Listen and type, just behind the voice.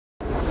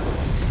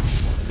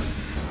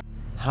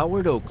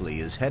Howard Oakley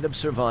is head of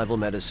survival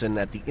medicine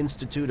at the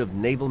Institute of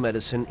Naval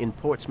Medicine in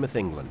Portsmouth,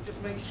 England.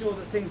 Just make sure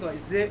that things like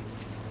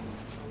zips.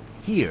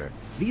 Here,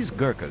 these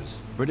Gurkhas,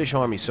 British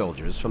Army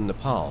soldiers from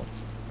Nepal,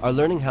 are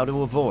learning how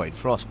to avoid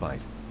frostbite.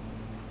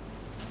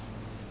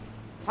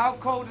 How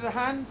cold are the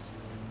hands?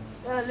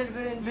 A little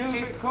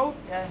bit cold?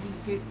 Yeah,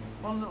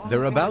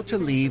 They're about to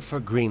leave for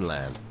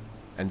Greenland,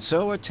 and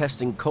so are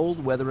testing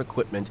cold weather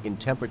equipment in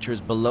temperatures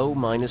below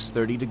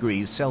 -30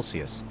 degrees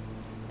Celsius.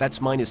 That's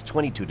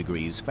 -22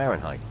 degrees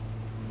Fahrenheit.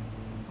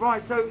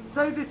 Right, so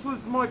this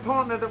was my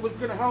partner that was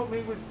going to help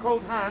me with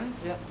cold hands.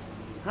 Yeah.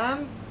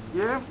 Hand,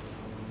 yeah.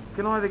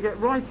 Can either get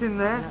right in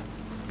there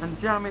and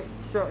jam it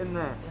shut in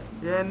there.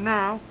 Yeah,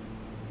 now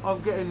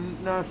I'm getting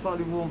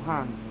slightly warm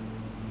hands.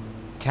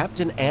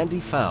 Captain Andy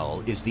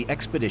Fowle is the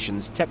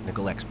expedition's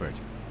technical expert.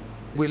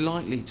 We're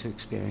likely to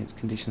experience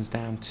conditions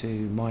down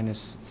to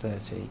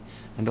 -30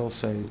 and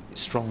also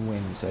strong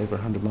winds over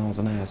 100 miles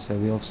an hour, so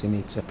we obviously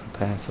need to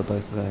prepare for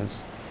both of those.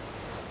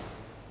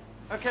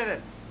 Okay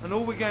then, and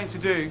all we're going to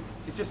do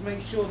is just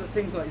make sure that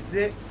things like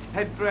zips,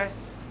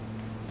 headdress,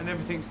 and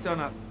everything's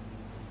done up.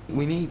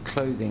 We need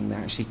clothing that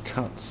actually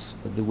cuts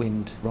the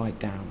wind right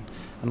down,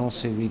 and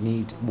also we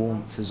need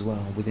warmth as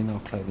well within our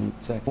clothing.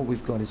 So what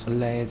we've got is a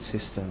layered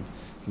system,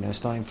 you know,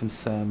 starting from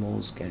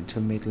thermals, getting to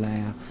a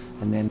mid-layer,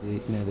 and then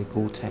the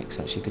Gore-Tex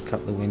actually to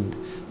cut the wind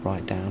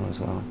right down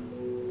as well.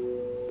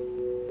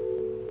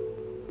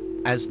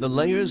 As the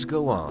layers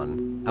go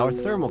on, our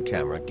thermal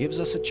camera gives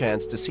us a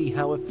chance to see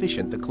how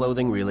efficient the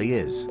clothing really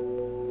is.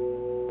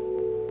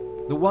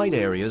 The white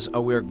areas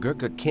are where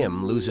Gurkha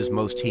Kim loses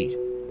most heat.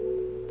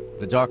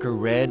 The darker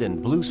red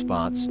and blue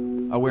spots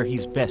are where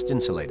he's best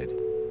insulated.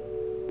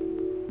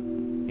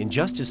 In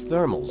just his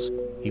thermals,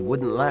 he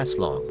wouldn't last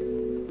long.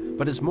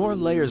 But as more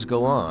layers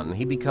go on,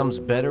 he becomes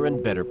better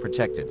and better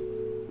protected.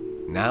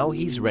 Now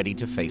he's ready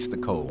to face the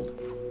cold.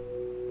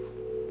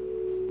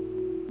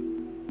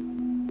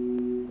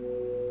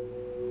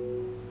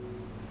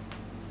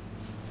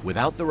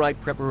 Without the right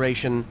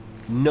preparation,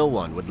 no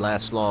one would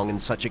last long in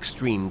such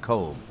extreme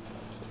cold.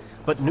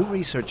 But new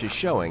research is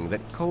showing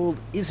that cold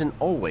isn't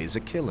always a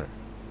killer.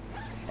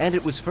 And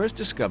it was first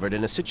discovered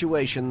in a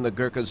situation the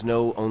Gurkhas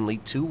know only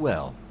too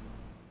well: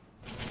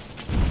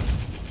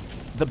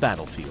 the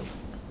battlefield.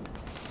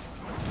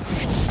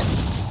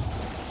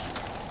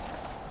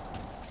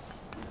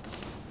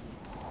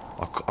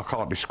 I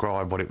can't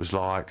describe what it was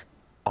like.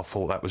 I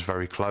thought that was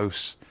very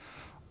close.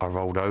 I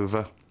rolled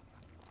over,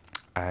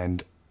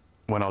 and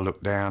when I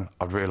looked down,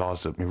 I'd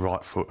realised that my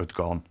right foot had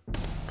gone.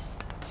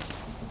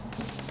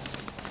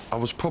 I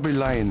was probably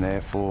laying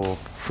there for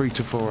 3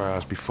 to 4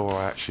 hours before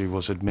I actually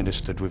was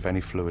administered with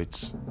any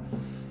fluids.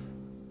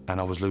 And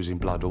I was losing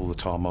blood all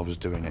the time I was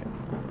doing it.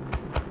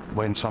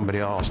 When somebody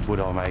asked, would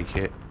I make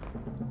it,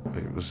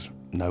 it was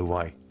no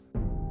way.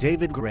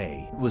 David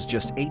Gray was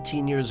just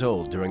 18 years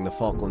old during the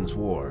Falklands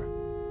War.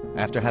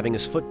 After having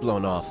his foot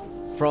blown off,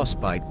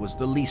 frostbite was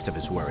the least of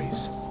his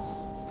worries.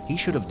 He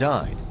should have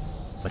died,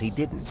 but he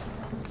didn't.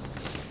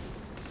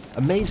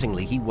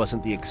 Amazingly, he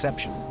wasn't the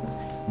exception.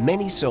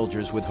 Many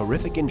soldiers with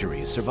horrific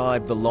injuries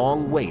survived the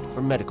long wait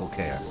for medical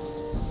care.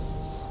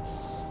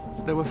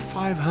 There were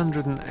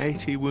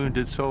 580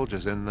 wounded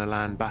soldiers in the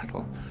land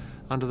battle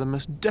under the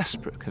most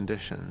desperate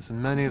conditions,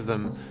 and many of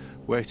them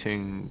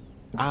waiting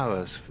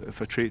hours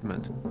for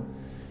treatment.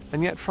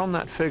 And yet from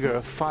that figure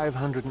of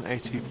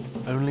 580,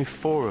 only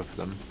 4 of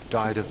them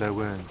died of their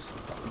wounds.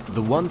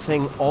 The one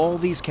thing all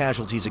these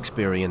casualties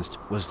experienced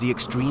was the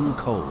extreme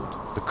cold.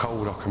 The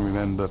cold I can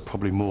remember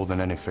probably more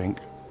than anything.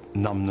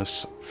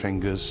 Numbness,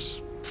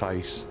 fingers,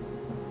 face.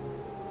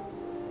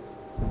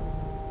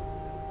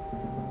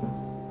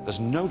 There's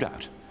no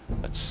doubt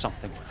that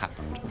something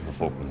happened in the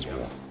Falklands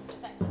War.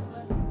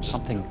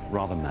 Something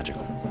rather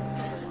magical.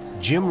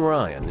 Jim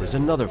Ryan is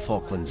another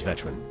Falklands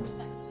veteran.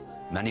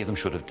 Many of them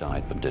should have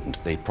died, but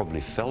didn't. They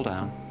probably fell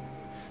down,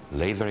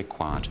 lay very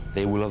quiet.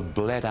 They will have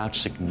bled out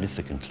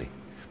significantly,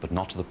 but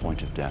not to the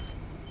point of death.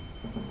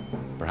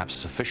 Perhaps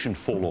sufficient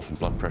fall-off in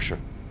blood pressure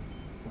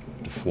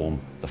to form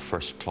the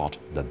first clot,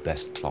 the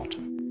best clot.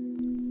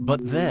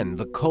 But then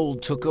the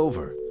cold took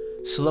over,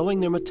 slowing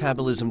their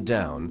metabolism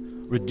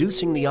down,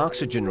 reducing the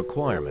oxygen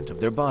requirement of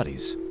their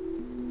bodies.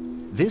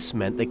 This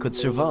meant they could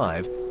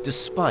survive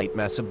despite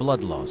massive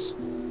blood loss.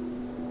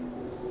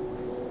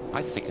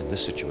 I think in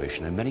this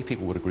situation, and many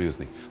people would agree with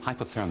me,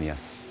 hypothermia,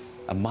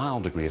 a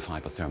mild degree of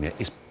hypothermia,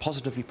 is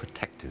positively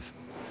protective.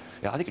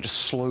 Yeah, I think it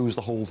just slows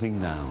the whole thing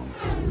down.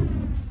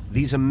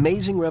 These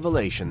amazing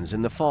revelations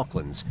in the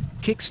Falklands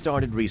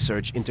kick-started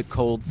research into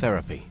cold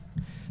therapy.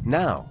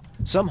 Now,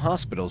 some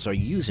hospitals are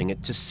using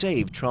it to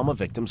save trauma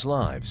victims'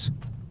 lives.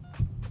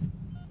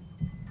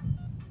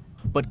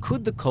 But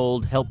could the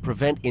cold help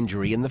prevent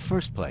injury in the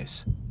first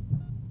place?